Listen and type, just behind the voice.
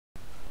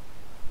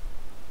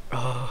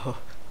Oh,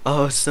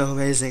 oh, so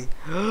amazing.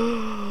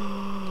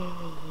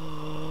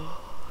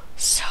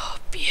 So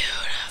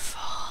beautiful.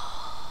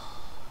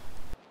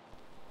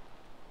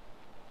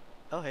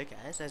 Oh, hey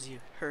guys, as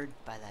you heard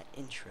by that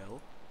intro,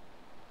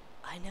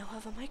 I now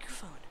have a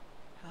microphone.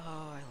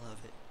 Oh, I love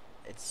it.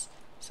 It's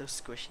so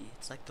squishy.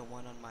 It's like the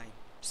one on my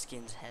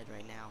skin's head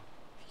right now,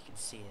 if you can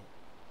see it.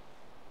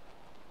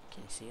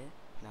 Can you see it?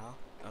 No?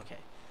 Okay.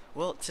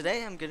 Well,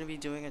 today I'm going to be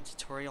doing a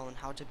tutorial on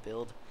how to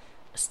build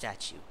a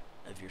statue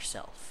of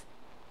yourself.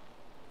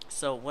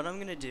 So what I'm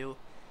going to do,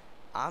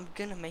 I'm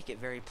going to make it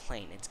very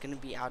plain. It's going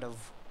to be out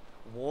of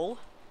wool,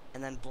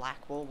 and then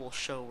black wool will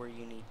show where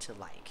you need to,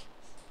 like,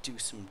 do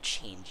some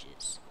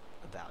changes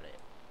about it.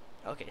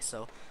 Okay,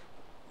 so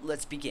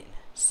let's begin.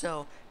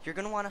 So you're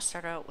going to want to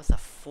start out with a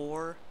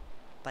 4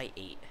 by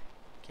 8.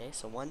 Okay,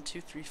 so 1, 2,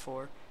 3,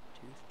 4,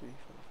 2, 3, 4,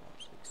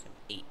 5, 6, 7,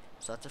 8.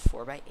 So that's a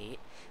 4 by 8.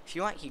 If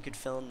you want, you could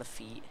fill in the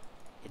feet.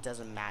 It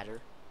doesn't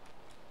matter.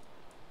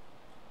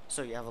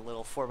 So you have a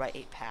little 4 by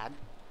 8 pad.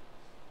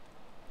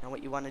 Now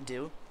what you want to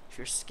do, if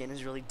your skin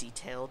is really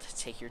detailed,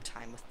 take your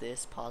time with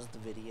this, pause the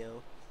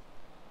video,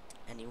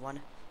 and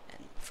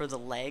for the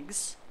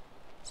legs,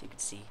 so you can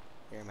see,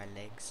 there are my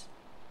legs,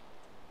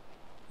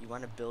 you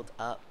want to build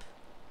up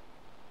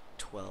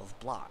 12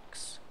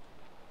 blocks.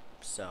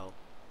 So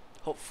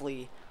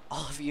hopefully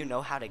all of you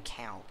know how to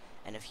count,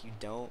 and if you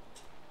don't,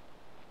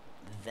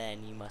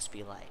 then you must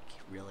be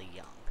like really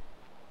young,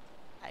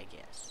 I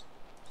guess.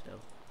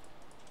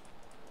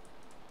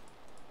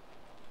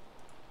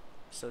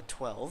 So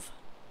 12,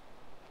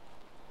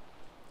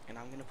 and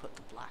I'm gonna put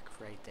the black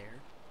right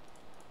there.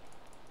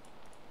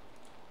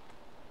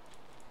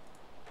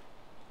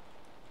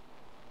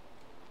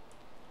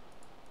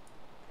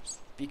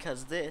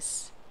 Because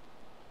this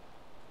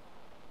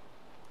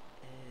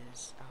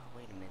is, oh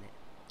wait a minute,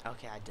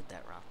 okay, I did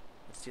that wrong.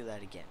 Let's do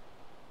that again.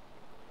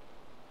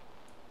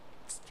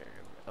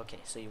 Okay,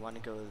 so you want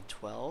to go to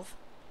 12.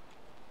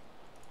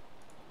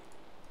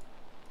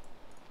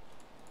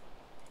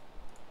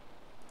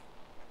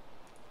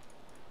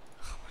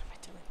 What am I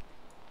doing?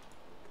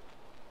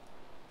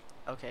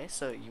 Okay,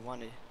 so you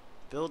want to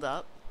build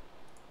up,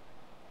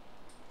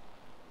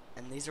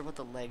 and these are what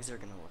the legs are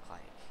going to look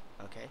like.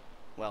 Okay,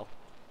 well,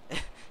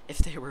 if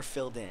they were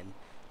filled in,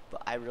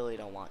 but I really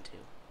don't want to.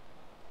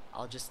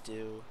 I'll just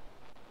do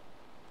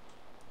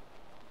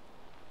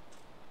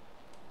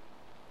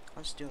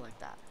it like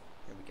that.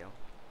 Here we go.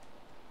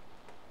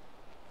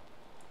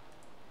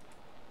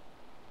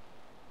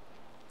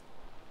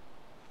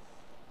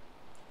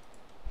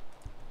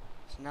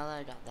 So now that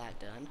I got that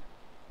done,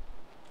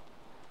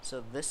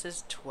 so this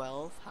is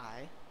 12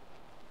 high,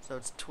 so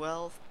it's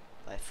 12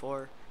 by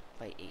 4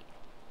 by 8.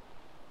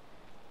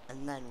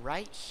 And then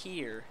right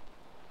here,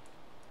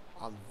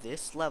 on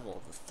this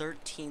level, the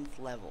 13th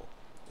level,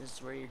 this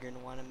is where you're going to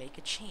want to make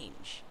a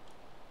change.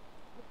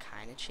 What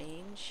kind of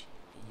change?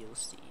 You'll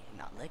see.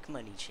 Not like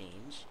money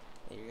change.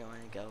 There you're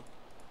going to go.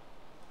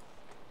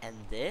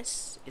 And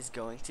this is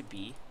going to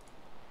be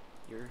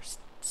your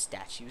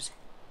statue's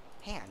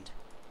hand.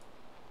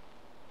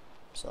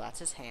 So that's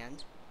his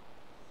hand.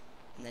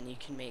 And then you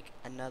can make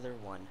another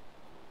one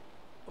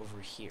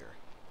over here.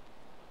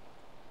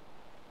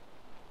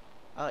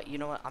 You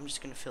know what? I'm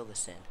just going to fill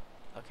this in.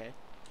 Okay?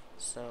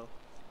 So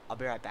I'll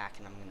be right back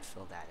and I'm going to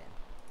fill that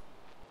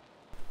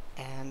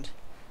in. And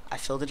I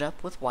filled it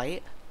up with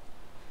white.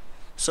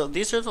 So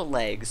these are the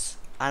legs.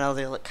 I know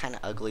they look kind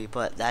of ugly,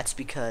 but that's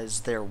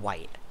because they're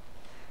white.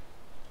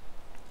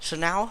 So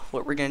now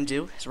what we're going to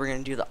do is we're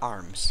going to do the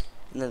arms.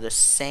 And they're the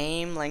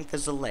same length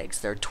as the legs.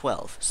 They're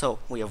 12. So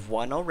we have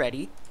one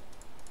already.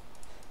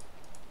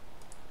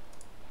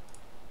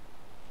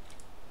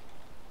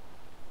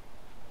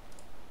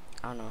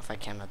 I don't know if I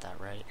counted that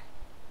right.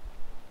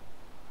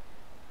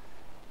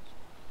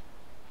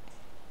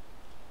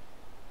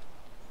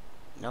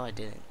 No, I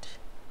didn't.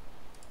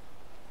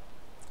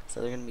 So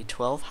they're going to be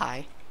 12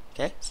 high.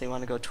 Okay, so you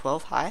want to go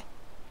 12 high.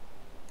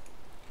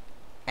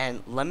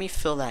 And let me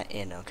fill that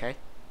in, okay?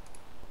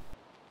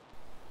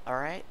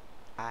 Alright,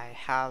 I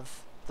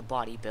have the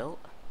body built.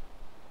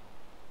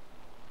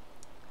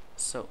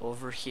 So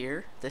over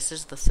here, this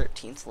is the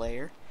 13th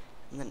layer.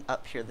 And then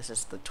up here, this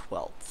is the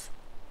 12th.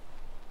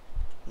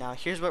 Now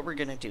here's what we're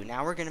going to do.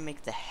 Now we're going to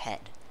make the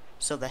head.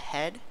 So the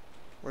head,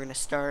 we're going to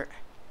start,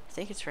 I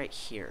think it's right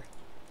here.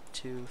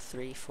 2,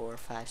 3, 4,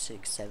 5,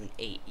 6, 7,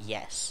 8.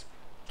 Yes.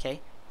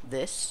 Okay,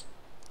 this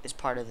is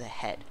part of the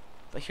head.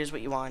 But here's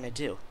what you want to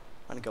do. You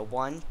want to go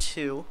 1,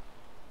 2,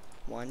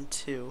 1,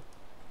 2,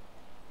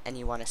 and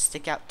you want to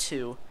stick out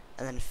 2,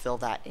 and then fill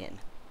that in.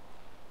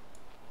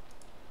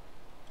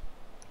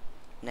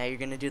 Now you're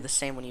going to do the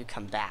same when you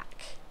come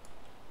back.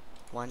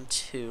 1,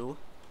 2,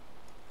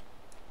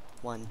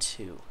 1,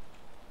 2.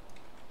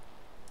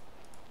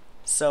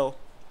 So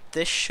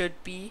this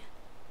should be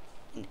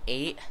an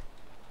 8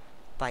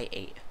 by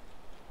 8.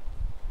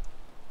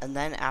 And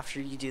then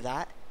after you do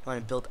that, you want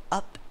to build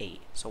up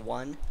 8. So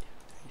 1, 2,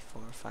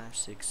 3, 4, 5,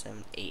 6,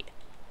 7, 8.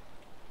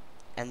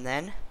 And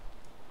then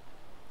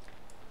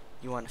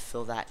you want to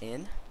fill that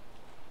in.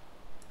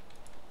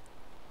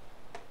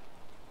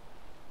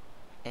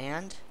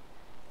 and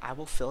I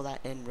will fill that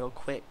in real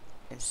quick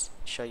and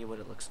show you what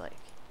it looks like.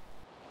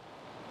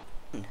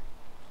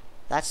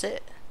 That's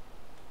it.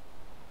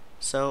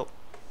 So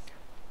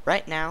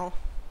right now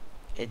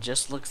it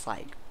just looks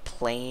like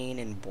plain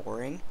and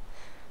boring,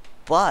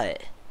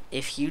 but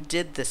if you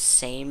did the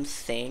same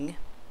thing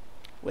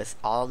with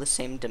all the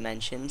same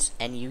dimensions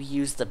and you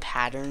use the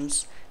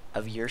patterns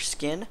of your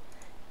skin,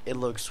 it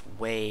looks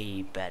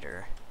way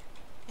better.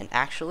 And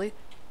actually,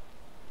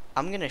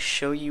 I'm gonna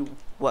show you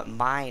what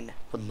mine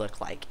would look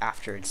like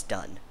after it's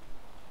done.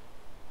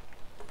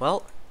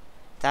 Well,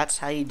 that's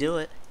how you do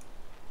it.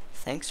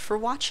 Thanks for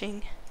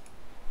watching.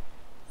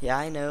 Yeah,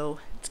 I know,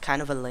 it's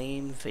kind of a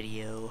lame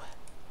video,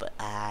 but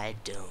I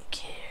don't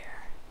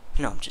care.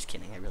 No, I'm just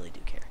kidding, I really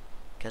do care.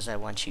 Because I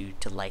want you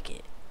to like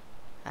it.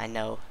 I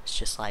know, it's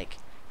just like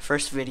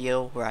first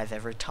video where I've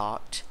ever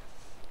talked,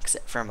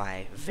 except for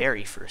my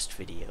very first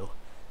video.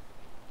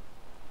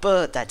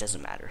 But that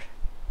doesn't matter.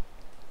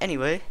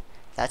 Anyway,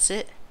 that's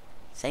it.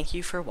 Thank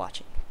you for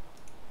watching.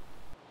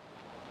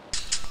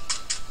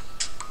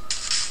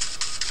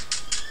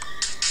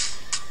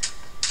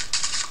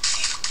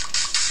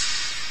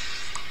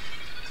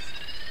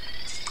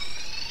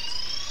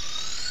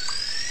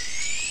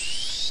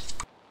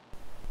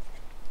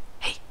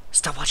 Hey,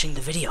 stop watching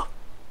the video.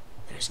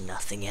 There's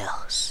nothing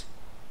else.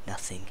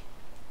 Nothing.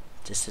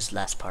 Just this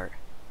last part.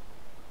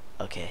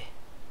 Okay.